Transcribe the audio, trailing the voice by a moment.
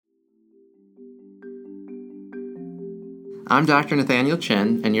I'm Dr. Nathaniel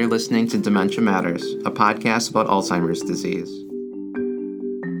Chin, and you're listening to Dementia Matters, a podcast about Alzheimer's disease.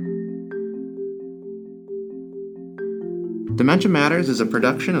 Dementia Matters is a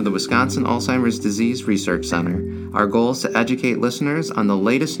production of the Wisconsin Alzheimer's Disease Research Center. Our goal is to educate listeners on the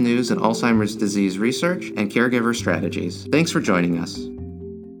latest news in Alzheimer's disease research and caregiver strategies. Thanks for joining us.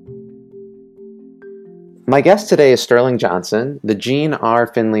 My guest today is Sterling Johnson, the Jean R.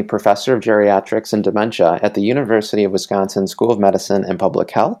 Finley Professor of Geriatrics and Dementia at the University of Wisconsin School of Medicine and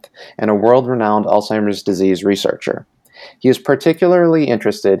Public Health, and a world-renowned Alzheimer's disease researcher. He is particularly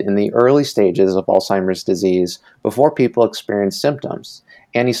interested in the early stages of Alzheimer's disease before people experience symptoms,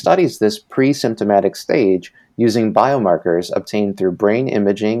 and he studies this pre-symptomatic stage using biomarkers obtained through brain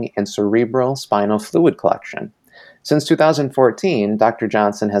imaging and cerebral spinal fluid collection. Since 2014, Dr.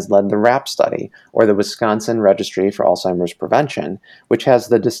 Johnson has led the WRAP study, or the Wisconsin Registry for Alzheimer's Prevention, which has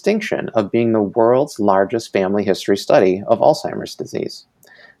the distinction of being the world's largest family history study of Alzheimer's disease.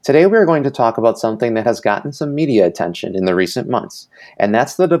 Today we are going to talk about something that has gotten some media attention in the recent months, and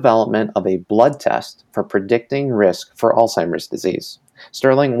that's the development of a blood test for predicting risk for Alzheimer's disease.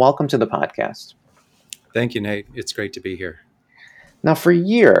 Sterling, welcome to the podcast. Thank you, Nate. It's great to be here. Now, for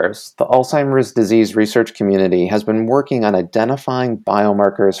years, the Alzheimer's disease research community has been working on identifying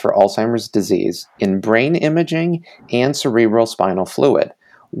biomarkers for Alzheimer's disease in brain imaging and cerebral spinal fluid.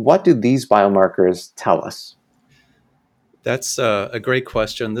 What do these biomarkers tell us? That's a great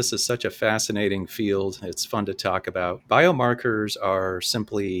question. This is such a fascinating field. It's fun to talk about. Biomarkers are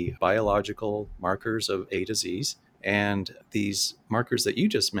simply biological markers of a disease. And these markers that you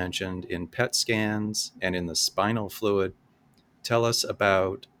just mentioned in PET scans and in the spinal fluid tell us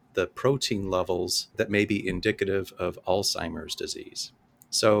about the protein levels that may be indicative of Alzheimer's disease.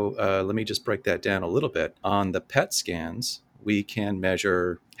 So let me just break that down a little bit. On the PET scans, we can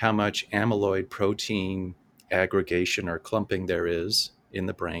measure how much amyloid protein aggregation or clumping there is in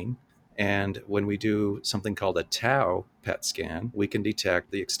the brain. And when we do something called a tau PET scan, we can detect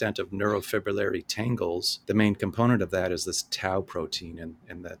the extent of neurofibrillary tangles. The main component of that is this tau protein,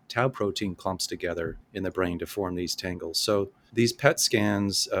 and the tau protein clumps together in the brain to form these tangles. So these PET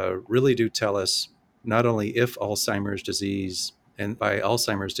scans really do tell us not only if Alzheimer's disease, and by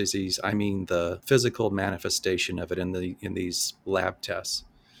Alzheimer's disease, I mean the physical manifestation of it in these lab tests.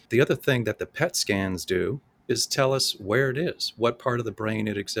 The other thing that the PET scans do is tell us where it is, what part of the brain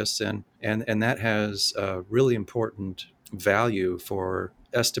it exists in. And that has a really important value for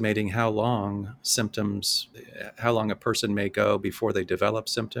estimating how long a person may go before they develop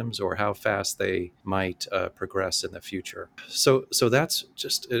symptoms or how fast they might progress in the future. So that's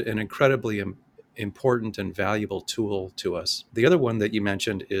just an incredibly important and valuable tool to us. The other one that you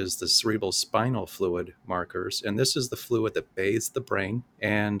mentioned is the cerebral spinal fluid markers, and this is the fluid that bathes the brain,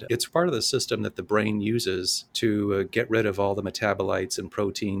 and it's part of the system that the brain uses to get rid of all the metabolites and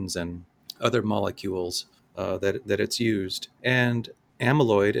proteins and other molecules that it's used. And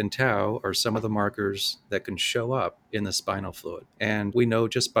amyloid and tau are some of the markers that can show up in the spinal fluid, and we know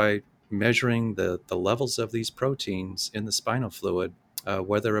just by measuring the levels of these proteins in the spinal fluid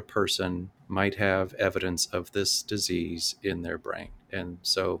whether a person might have evidence of this disease in their brain. And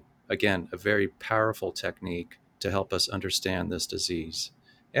so, again, a very powerful technique to help us understand this disease.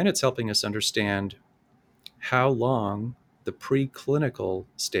 And it's helping us understand how long the preclinical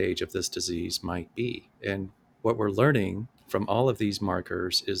stage of this disease might be. And what we're learning from all of these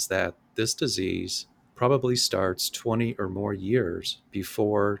markers is that this disease probably starts 20 or more years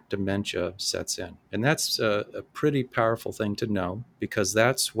before dementia sets in. And that's a pretty powerful thing to know, because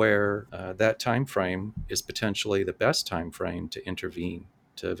that's where that time frame is potentially the best time frame to intervene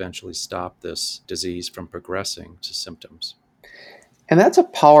to eventually stop this disease from progressing to symptoms. And that's a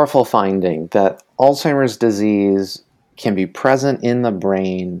powerful finding, that Alzheimer's disease can be present in the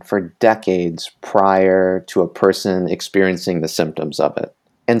brain for decades prior to a person experiencing the symptoms of it.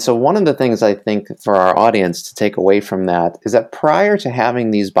 And so one of the things I think for our audience to take away from that is that prior to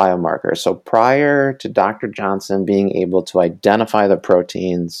having these biomarkers, so prior to Dr. Johnson being able to identify the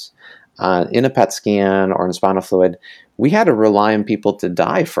proteins in a PET scan or in spinal fluid, we had to rely on people to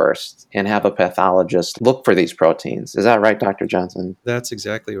die first and have a pathologist look for these proteins. Is that right, Dr. Johnson? That's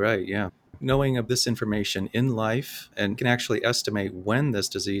exactly right, yeah. Knowing of this information in life and can actually estimate when this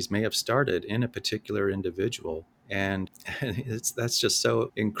disease may have started in a particular individual. And that's just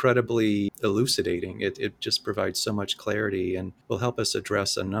so incredibly elucidating. It just provides so much clarity and will help us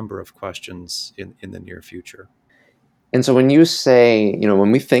address a number of questions in the near future. And so when you say,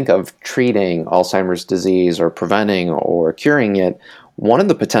 when we think of treating Alzheimer's disease or preventing or curing it, one of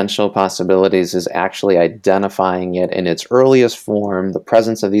the potential possibilities is actually identifying it in its earliest form, the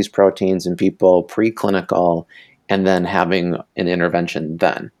presence of these proteins in people, preclinical, and then having an intervention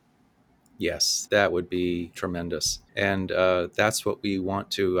then. Yes, that would be tremendous. And that's what we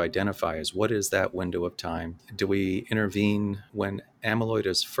want to identify is what is that window of time? Do we intervene when amyloid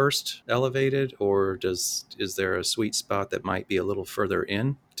is first elevated, or is there a sweet spot that might be a little further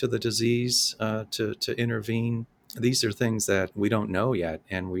in to the disease to intervene? These are things that we don't know yet,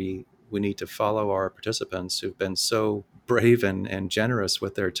 and we need to follow our participants who've been so brave and generous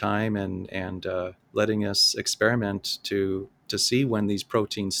with their time and letting us experiment to see when these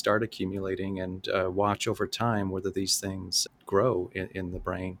proteins start accumulating and watch over time whether these things grow in the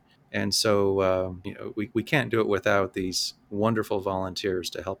brain. And so, we can't do it without these wonderful volunteers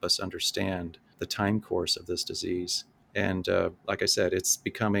to help us understand the time course of this disease. And like I said, it's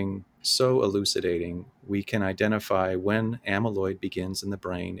becoming so elucidating. We can identify when amyloid begins in the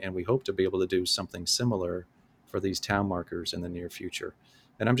brain, and we hope to be able to do something similar for these tau markers in the near future.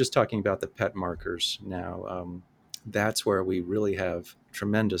 And I'm just talking about the PET markers now. That's where we really have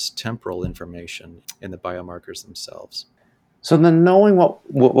tremendous temporal information in the biomarkers themselves. So then, knowing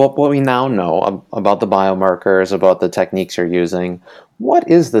what we now know about the biomarkers, about the techniques you're using, what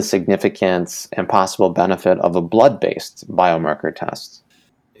is the significance and possible benefit of a blood-based biomarker test?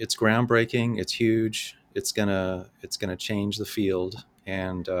 It's groundbreaking. It's huge. It's gonna change the field.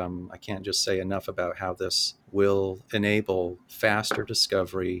 And I can't just say enough about how this will enable faster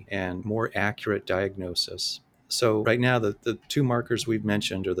discovery and more accurate diagnosis. So right now, the two markers we've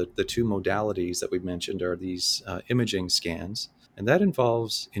mentioned, or the two modalities that we've mentioned, are these imaging scans. And that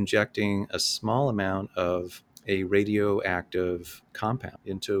involves injecting a small amount of a radioactive compound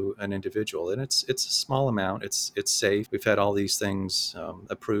into an individual, and it's a small amount. It's safe. We've had all these things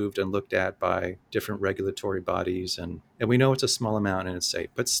approved and looked at by different regulatory bodies, and we know it's a small amount and it's safe.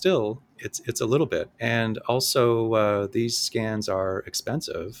 But still, it's a little bit. And also, these scans are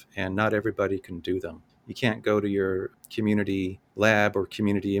expensive, and not everybody can do them. You can't go to your community lab or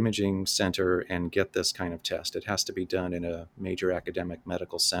community imaging center and get this kind of test. It has to be done in a major academic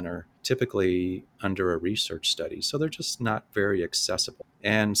medical center, typically under a research study. So they're just not very accessible.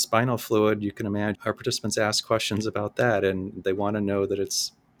 And spinal fluid, you can imagine our participants ask questions about that, and they want to know that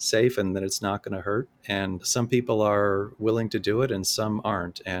it's safe and that it's not going to hurt. And some people are willing to do it and some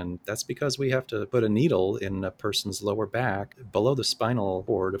aren't. And that's because we have to put a needle in a person's lower back, below the spinal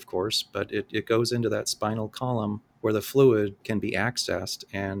cord, of course, but it goes into that spinal column where the fluid can be accessed.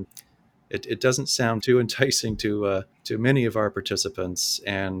 And it doesn't sound too enticing to many of our participants.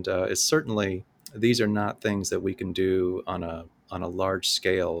 And it's certainly, these are not things that we can do on a large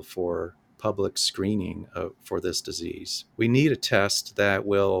scale for public screening for this disease. We need a test that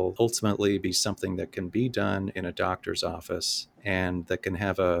will ultimately be something that can be done in a doctor's office and that can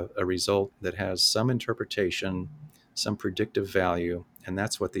have a result that has some interpretation, some predictive value, and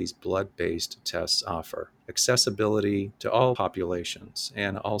that's what these blood-based tests offer. Accessibility to all populations,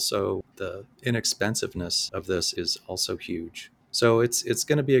 and also the inexpensiveness of this is also huge. So it's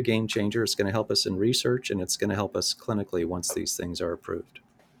going to be a game changer. It's going to help us in research, and it's going to help us clinically once these things are approved.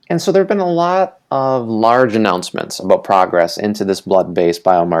 And so there have been a lot of large announcements about progress into this blood-based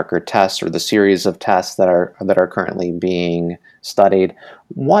biomarker test, or the series of tests that are currently being studied.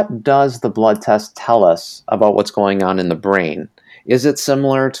 What does the blood test tell us about what's going on in the brain? Is it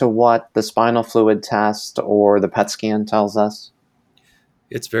similar to what the spinal fluid test or the PET scan tells us?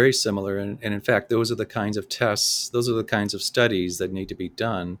 It's very similar. And in fact, those are the kinds of tests, those are the kinds of studies that need to be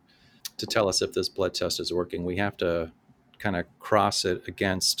done to tell us if this blood test is working. We have to kind of cross it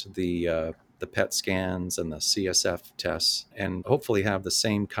against the PET scans and the CSF tests, and hopefully have the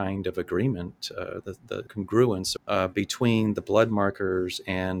same kind of agreement, the congruence between the blood markers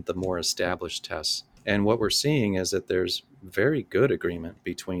and the more established tests. And what we're seeing is that there's very good agreement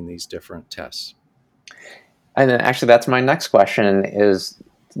between these different tests. And then actually, that's my next question is,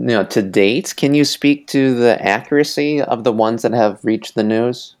 to date, can you speak to the accuracy of the ones that have reached the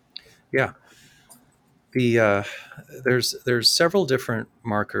news? Yeah, the there's several different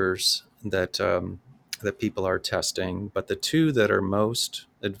markers that people are testing, but the two that are most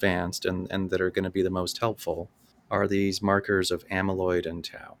advanced and that are going to be the most helpful are these markers of amyloid and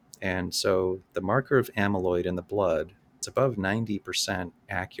tau. And so the marker of amyloid in the blood, it's above 90%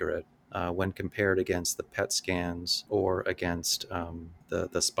 accurate when compared against the PET scans or against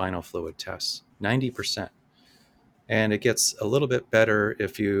the spinal fluid tests. 90%. And it gets a little bit better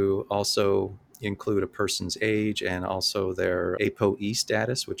if you also include a person's age and also their ApoE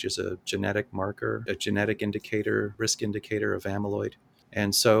status, which is a genetic marker, a genetic indicator, risk indicator of amyloid.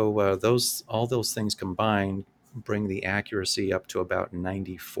 And so all those things combined bring the accuracy up to about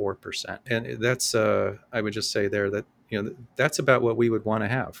 94%. And that's I would just say there that that's about what we would want to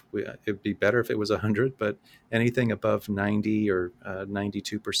have. It'd be better if it was 100, but anything above 90 or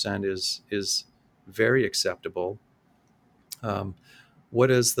 92% is very acceptable. Um,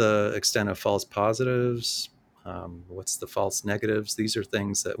 what is the extent of false positives? What's the false negatives? These are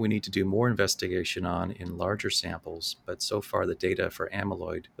things that we need to do more investigation on in larger samples. But so far, the data for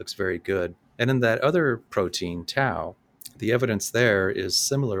amyloid looks very good. And in that other protein, tau, the evidence there is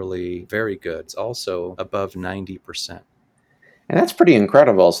similarly very good. It's also above 90%. And that's pretty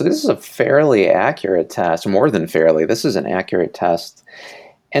incredible. So this is a fairly accurate test, more than fairly. This is an accurate test.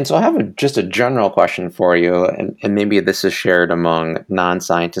 And so I have just a general question for you, and maybe this is shared among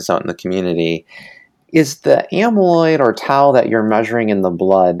non-scientists out in the community. Is the amyloid or tau that you're measuring in the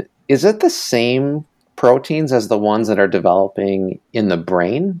blood, is it the same proteins as the ones that are developing in the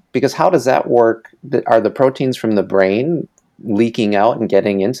brain? Because how does that work? Are the proteins from the brain leaking out and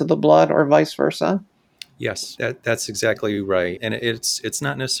getting into the blood or vice versa? Yes, that's exactly right. And it's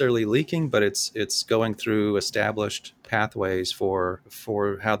not necessarily leaking, but it's going through established pathways for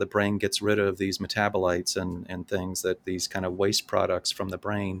how the brain gets rid of these metabolites and things, that these kind of waste products from the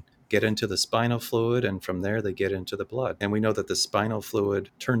brain get into the spinal fluid, and from there they get into the blood. And we know that the spinal fluid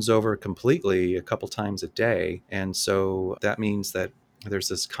turns over completely a couple times a day. And so that means that there's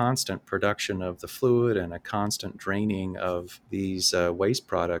this constant production of the fluid and a constant draining of these waste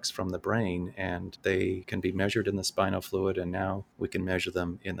products from the brain, and they can be measured in the spinal fluid, and now we can measure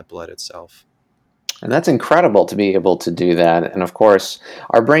them in the blood itself. And that's incredible to be able to do that. And of course,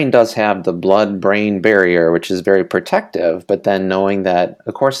 our brain does have the blood-brain barrier, which is very protective. But then knowing that,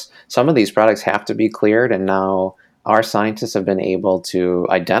 of course, some of these products have to be cleared, and now our scientists have been able to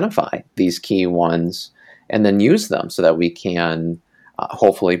identify these key ones and then use them so that we can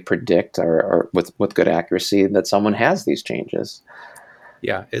hopefully predict or with good accuracy that someone has these changes.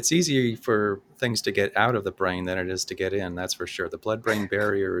 Yeah, it's easier for things to get out of the brain than it is to get in. That's for sure. The blood-brain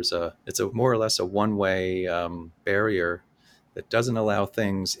barrier it's a more or less a one-way barrier that doesn't allow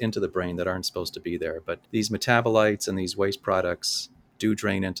things into the brain that aren't supposed to be there. But these metabolites and these waste products do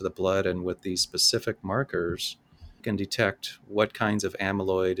drain into the blood, and with these specific markers, you can detect what kinds of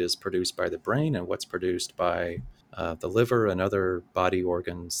amyloid is produced by the brain and what's produced by the liver and other body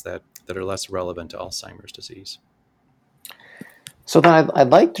organs that are less relevant to Alzheimer's disease. So then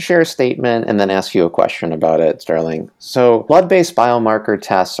I'd like to share a statement and then ask you a question about it, Sterling. So blood-based biomarker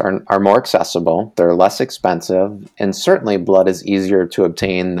tests are more accessible, they're less expensive, and certainly blood is easier to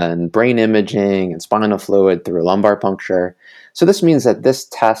obtain than brain imaging and spinal fluid through lumbar puncture. So this means that this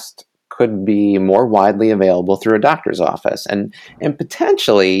test could be more widely available through a doctor's office and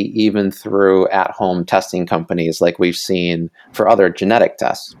potentially even through at-home testing companies like we've seen for other genetic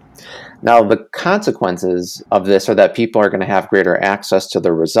tests. Now, the consequences of this are that people are going to have greater access to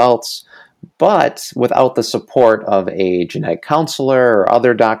the results, but without the support of a genetic counselor or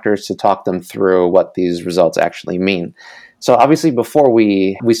other doctors to talk them through what these results actually mean. So obviously, before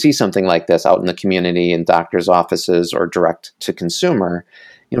we see something like this out in the community in doctors' offices or direct to consumer,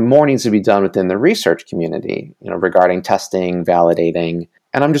 more needs to be done within the research community, regarding testing, validating.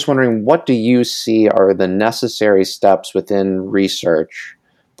 And I'm just wondering, what do you see are the necessary steps within research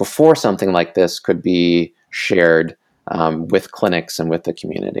before something like this could be shared with clinics and with the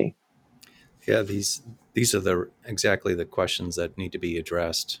community? Yeah, these are exactly the questions that need to be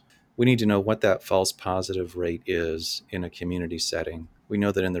addressed. We need to know what that false positive rate is in a community setting. We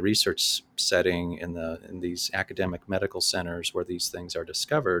know that in the research setting, in these academic medical centers where these things are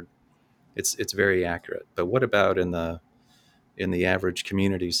discovered, it's very accurate. But what about in the average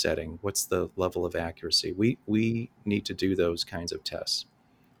community setting? What's the level of accuracy? We need to do those kinds of tests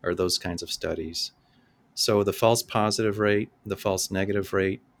or those kinds of studies. So the false positive rate, the false negative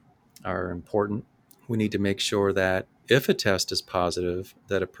rate are important. We need to make sure that if a test is positive,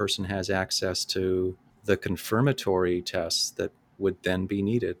 that a person has access to the confirmatory tests that would then be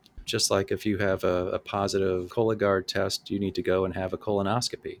needed. Just like if you have a positive Cologuard test, you need to go and have a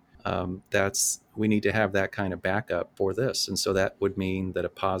colonoscopy. We need to have that kind of backup for this. And so that would mean that a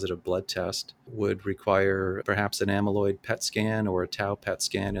positive blood test would require perhaps an amyloid PET scan or a tau PET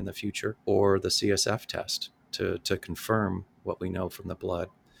scan in the future, or the CSF test to confirm what we know from the blood.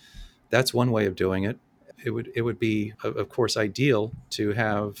 That's one way of doing it. It would be, of course, ideal to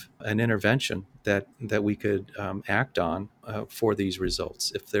have an intervention that we could act on for these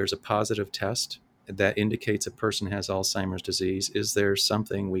results. If there's a positive test that indicates a person has Alzheimer's disease, is there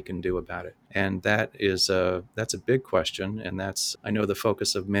something we can do about it? And that's a big question, and that's, I know, the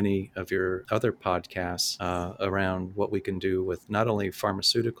focus of many of your other podcasts around what we can do with not only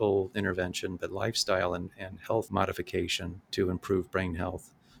pharmaceutical intervention but lifestyle and health modification to improve brain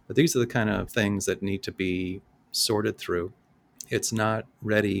health. But these are the kind of things that need to be sorted through. It's not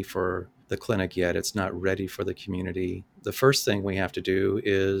ready for the clinic yet. It's not ready for the community. The first thing we have to do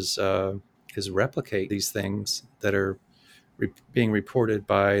is replicate these things that are being reported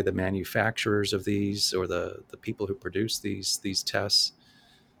by the manufacturers of these, or the people who produce these tests.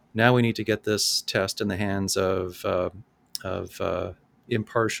 Now we need to get this test in the hands of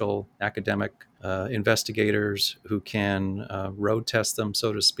impartial academic investigators who can road test them,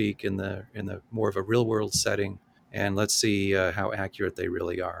 so to speak, in the more of a real world setting, and let's see how accurate they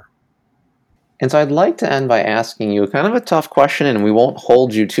really are. And so I'd like to end by asking you kind of a tough question, and we won't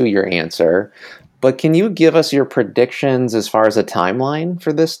hold you to your answer, but can you give us your predictions as far as a timeline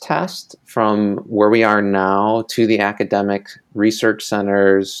for this test from where we are now to the academic research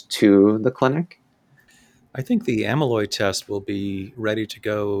centers to the clinic? I think the amyloid test will be ready to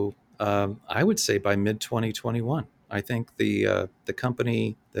go, I would say, by mid-2021. I think the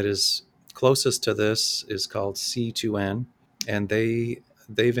company that is closest to this is called C2N, and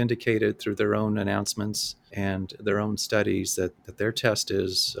they've indicated through their own announcements and their own studies that their test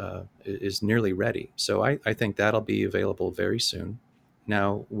is nearly ready. So I think that'll be available very soon.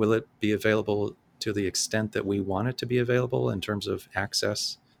 Now, will it be available to the extent that we want it to be available in terms of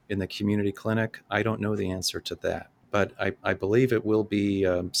access in the community clinic? I don't know the answer to that, but I believe it will be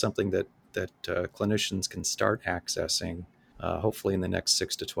something that clinicians can start accessing, hopefully in the next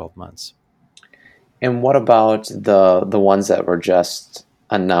 6 to 12 months. And what about the ones that were just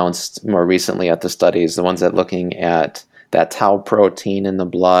announced more recently at the studies, the ones that looking at that tau protein in the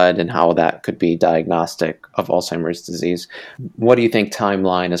blood and how that could be diagnostic of Alzheimer's disease? What do you think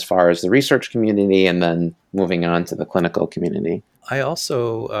timeline as far as the research community and then moving on to the clinical community? I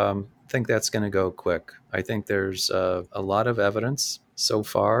also think that's going to go quick. I think there's a lot of evidence so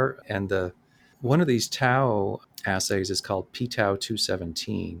far, and one of these tau assays is called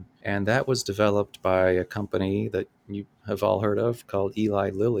p-tau217, and that was developed by a company that you have all heard of called Eli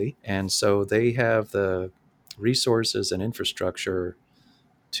Lilly. And so they have the resources and infrastructure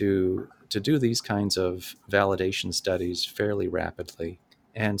to do these kinds of validation studies fairly rapidly.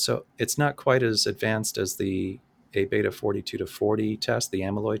 And so it's not quite as advanced as the A-beta 42-40 test, the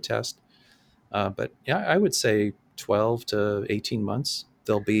amyloid test. But yeah, I would say 12 to 18 months,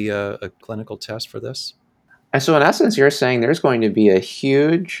 there'll be a clinical test for this. And so in essence, you're saying there's going to be a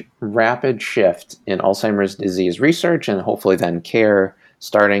huge, rapid shift in Alzheimer's disease research and hopefully then care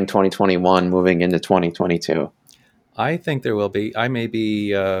starting 2021, moving into 2022. I think there will be. I may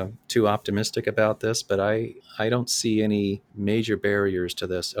be too optimistic about this, but I don't see any major barriers to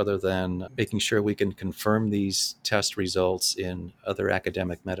this other than making sure we can confirm these test results in other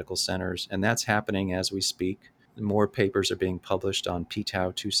academic medical centers. And that's happening as we speak. More papers are being published on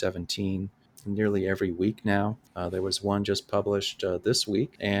p-tau217 nearly every week now. There was one just published this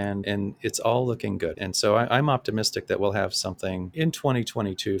week, and it's all looking good. And so I'm optimistic that we'll have something in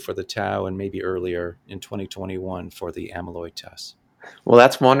 2022 for the tau and maybe earlier in 2021 for the amyloid tests. Well,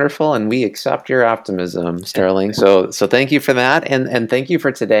 that's wonderful, and we accept your optimism, Sterling. So thank you for that, and thank you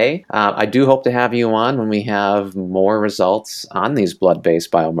for today. I do hope to have you on when we have more results on these blood-based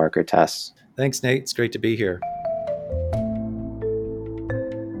biomarker tests. Thanks, Nate. It's great to be here.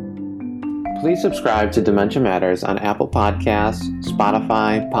 Please subscribe to Dementia Matters on Apple Podcasts,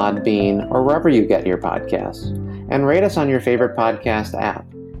 Spotify, Podbean, or wherever you get your podcasts. And rate us on your favorite podcast app.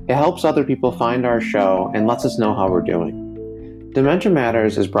 It helps other people find our show and lets us know how we're doing. Dementia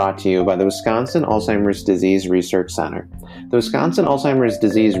Matters is brought to you by the Wisconsin Alzheimer's Disease Research Center. The Wisconsin Alzheimer's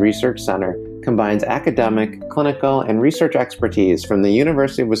Disease Research Center combines academic, clinical, and research expertise from the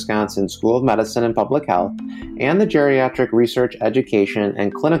University of Wisconsin School of Medicine and Public Health and the Geriatric Research Education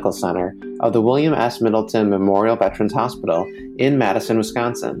and Clinical Center of the William S. Middleton Memorial Veterans Hospital in Madison,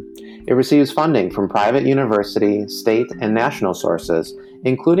 Wisconsin. It receives funding from private university, state, and national sources,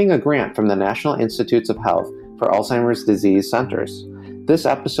 including a grant from the National Institutes of Health for Alzheimer's Disease Centers. This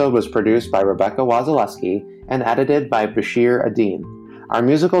episode was produced by Rebecca Wazaleski and edited by Bashir Adine. Our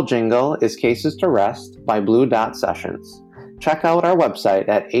musical jingle is Cases to Rest by Blue Dot Sessions. Check out our website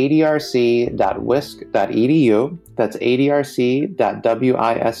at adrc.wisc.edu. That's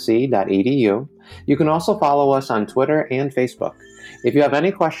adrc.wisc.edu. You can also follow us on Twitter and Facebook. If you have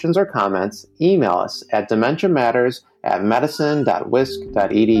any questions or comments, email us at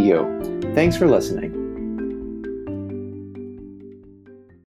dementiamatters@medicine.wisc.edu. Thanks for listening.